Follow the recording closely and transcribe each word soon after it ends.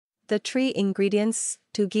the three ingredients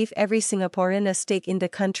to give every Singaporean a stake in the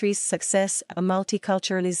country's success are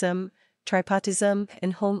multiculturalism, tripartism,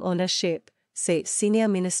 and home ownership, said Senior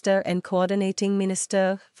Minister and Coordinating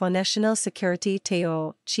Minister for National Security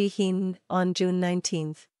Teo Chee Hean on June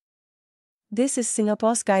 19. This is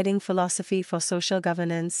Singapore's guiding philosophy for social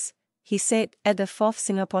governance, he said at the 4th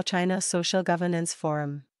Singapore-China Social Governance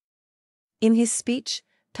Forum. In his speech,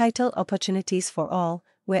 titled Opportunities for All,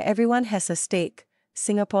 where everyone has a stake,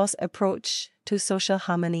 Singapore's approach to social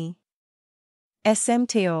harmony. SM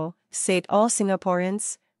Teo said all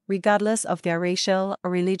Singaporeans, regardless of their racial or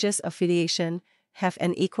religious affiliation, have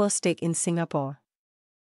an equal stake in Singapore.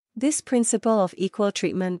 This principle of equal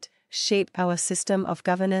treatment shaped our system of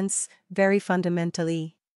governance very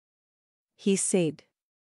fundamentally. He said,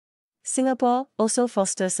 Singapore also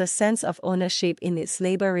fosters a sense of ownership in its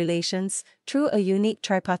labor relations through a unique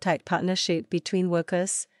tripartite partnership between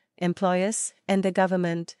workers, employers, and the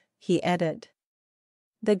government, he added.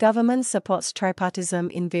 The government supports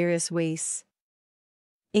tripartism in various ways,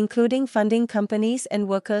 including funding companies and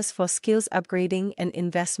workers for skills upgrading and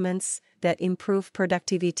investments that improve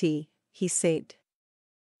productivity, he said.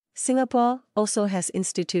 Singapore also has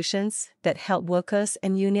institutions that help workers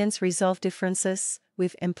and unions resolve differences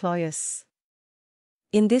with employers.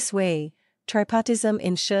 In this way, tripartism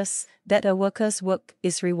ensures that a worker's work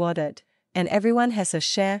is rewarded, and everyone has a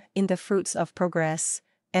share in the fruits of progress,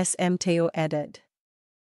 SM Teo added.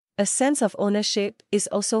 A sense of ownership is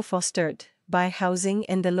also fostered by housing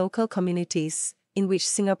and the local communities in which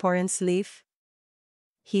Singaporeans live,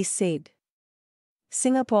 he said.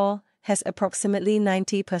 Singapore has approximately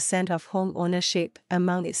 90% of home ownership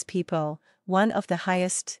among its people, one of the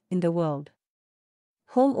highest in the world.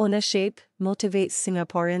 Home ownership motivates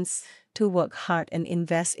Singaporeans to work hard and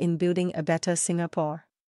invest in building a better Singapore.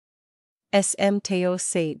 SM Teo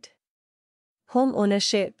said. Home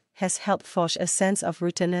ownership has helped forge a sense of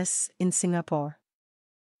rootedness in Singapore.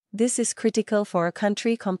 This is critical for a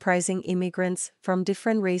country comprising immigrants from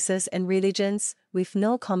different races and religions with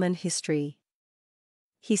no common history.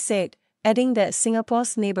 He said, adding that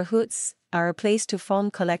Singapore's neighborhoods are a place to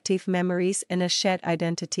form collective memories and a shared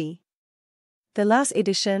identity. The last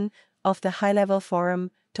edition of the high-level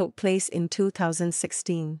forum took place in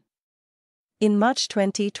 2016. In March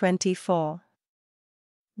 2024,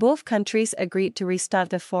 both countries agreed to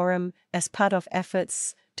restart the forum as part of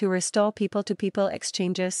efforts to restore people-to-people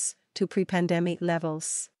exchanges to pre-pandemic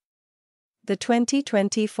levels. The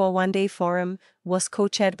 2024 one-day forum was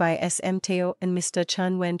co-chaired by SM Teo and Mr.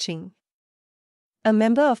 Chen Wenqing, a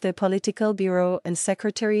member of the Political Bureau and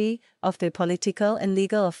Secretary of the Political and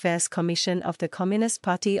Legal Affairs Commission of the Communist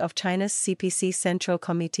Party of China's CPC Central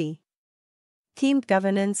Committee. Themed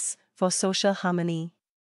Governance for Social Harmony.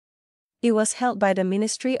 It was held by the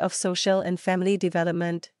Ministry of Social and Family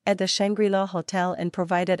Development at the Shangri-La Hotel and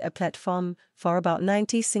provided a platform for about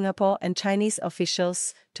 90 Singapore and Chinese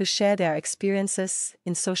officials to share their experiences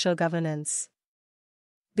in social governance.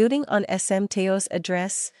 Building on SM Teo's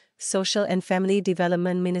address, Social and Family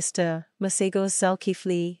Development Minister Masego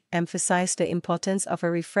Zulkifli emphasized the importance of a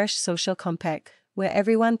refreshed social compact, where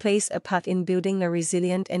everyone plays a part in building a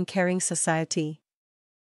resilient and caring society.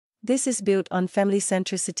 This is built on family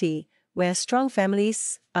centricity, where strong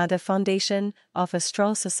families are the foundation of a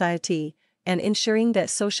strong society, and ensuring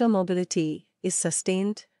that social mobility is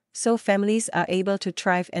sustained, so families are able to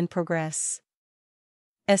thrive and progress.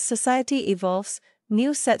 As society evolves,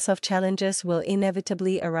 new sets of challenges will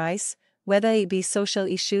inevitably arise, whether it be social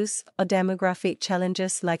issues or demographic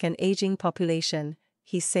challenges like an aging population,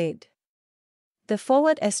 he said. The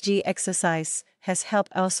Forward SG exercise has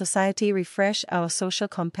helped our society refresh our social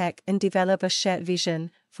compact and develop a shared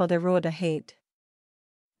vision for the road ahead.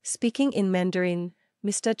 Speaking in Mandarin,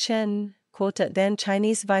 Mr. Chen quoted then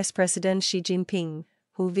Chinese Vice President Xi Jinping,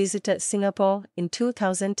 who visited Singapore in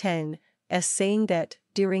 2010, as saying that,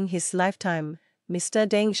 during his lifetime, Mr.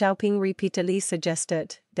 Deng Xiaoping repeatedly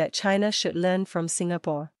suggested that China should learn from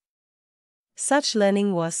Singapore. Such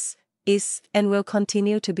learning was, is, and will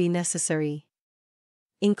continue to be necessary.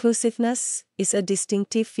 Inclusiveness is a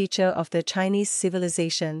distinctive feature of the Chinese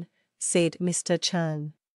civilization, said Mr.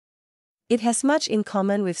 Chen. It has much in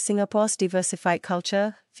common with Singapore's diversified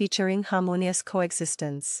culture, featuring harmonious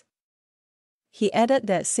coexistence. He added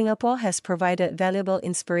that Singapore has provided valuable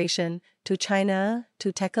inspiration to China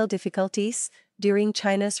to tackle difficulties during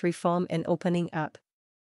China's reform and opening up.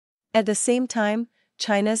 At the same time,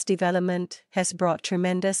 China's development has brought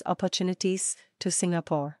tremendous opportunities to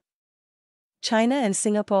Singapore. China and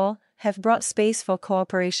Singapore have brought space for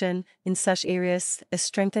cooperation in such areas as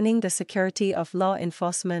strengthening the security of law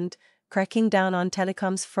enforcement, cracking down on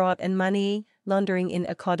telecoms fraud and money laundering in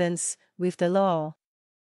accordance with the law,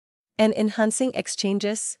 and enhancing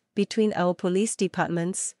exchanges between our police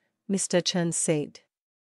departments, Mr. Chen said.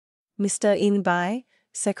 Mr. Yin Bai,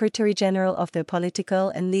 Secretary General of the Political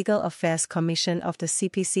and Legal Affairs Commission of the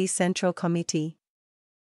CPC Central Committee,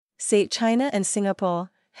 said China and Singapore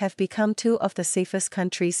have become two of the safest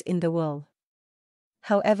countries in the world.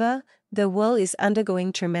 However, the world is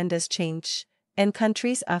undergoing tremendous change, and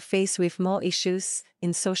countries are faced with more issues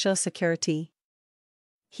in social security,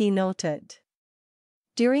 he noted.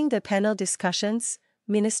 During the panel discussions,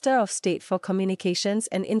 Minister of State for Communications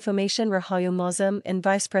and Information Rahayu Mozam and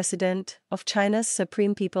Vice President of China's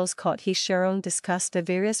Supreme People's Court He Shirong discussed the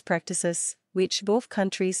various practices which both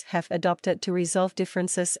countries have adopted to resolve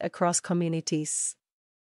differences across communities.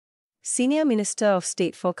 Senior Minister of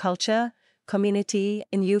State for Culture, Community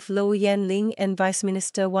and Youth Lou Yanling and Vice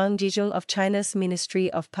Minister Wang Jizhou of China's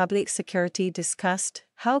Ministry of Public Security discussed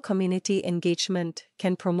how community engagement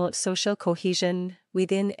can promote social cohesion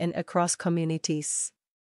within and across communities.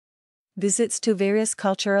 Visits to various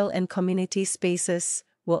cultural and community spaces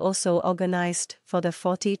were also organized for the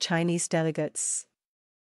 40 Chinese delegates.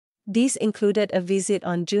 These included a visit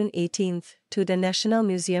on June 18 to the National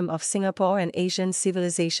Museum of Singapore and Asian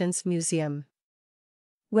Civilizations Museum,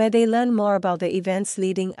 where they learned more about the events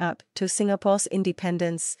leading up to Singapore's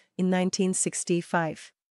independence in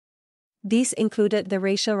 1965. These included the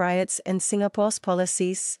racial riots and Singapore's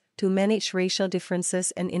policies to manage racial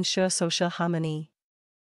differences and ensure social harmony.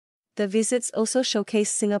 The visits also showcased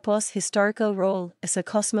Singapore's historical role as a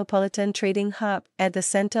cosmopolitan trading hub at the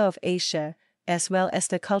center of Asia, as well as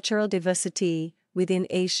the cultural diversity within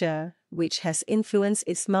Asia, which has influenced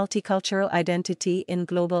its multicultural identity and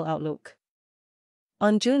global outlook.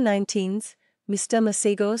 On June 19, Mr.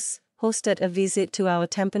 Masagos hosted a visit to our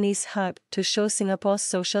Tampines hub to show Singapore's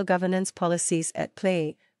social governance policies at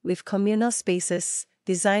play, with communal spaces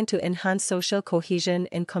designed to enhance social cohesion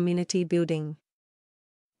and community building,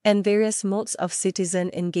 and various modes of citizen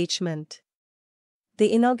engagement.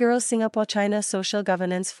 The inaugural Singapore-China Social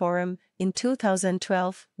Governance Forum in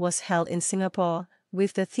 2012 was held in Singapore,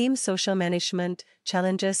 with the theme Social Management,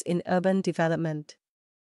 Challenges in Urban Development.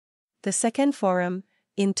 The second forum,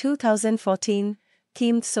 in 2014,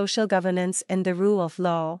 themed Social Governance and the Rule of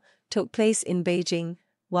Law, took place in Beijing,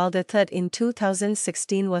 while the third in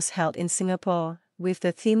 2016 was held in Singapore, with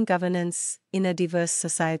the theme Governance in a Diverse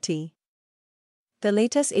Society. The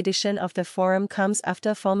latest edition of the forum comes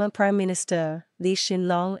after former Prime Minister Lee Hsien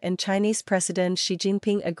Loong and Chinese President Xi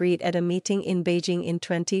Jinping agreed at a meeting in Beijing in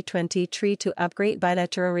 2023 to upgrade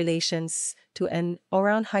bilateral relations to an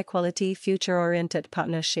all-round high-quality future-oriented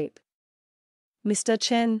partnership. Mr.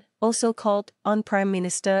 Chen also called on Prime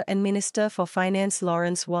Minister and Minister for Finance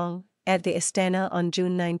Lawrence Wong at the Astana on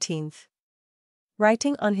June 19.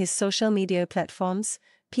 Writing on his social media platforms,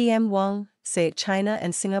 PM Wong said China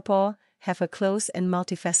and Singapore have a close and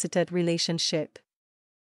multifaceted relationship.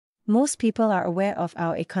 Most people are aware of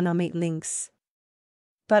our economic links,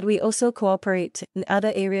 but we also cooperate in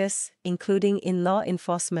other areas, including in law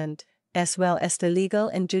enforcement, as well as the legal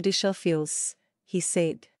and judicial fields, he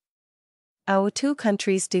said. Our two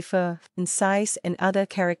countries differ in size and other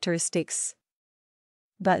characteristics,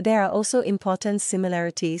 but there are also important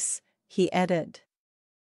similarities, he added.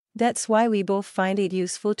 That's why we both find it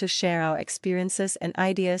useful to share our experiences and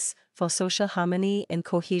ideas for social harmony and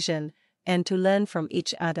cohesion, and to learn from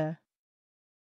each other.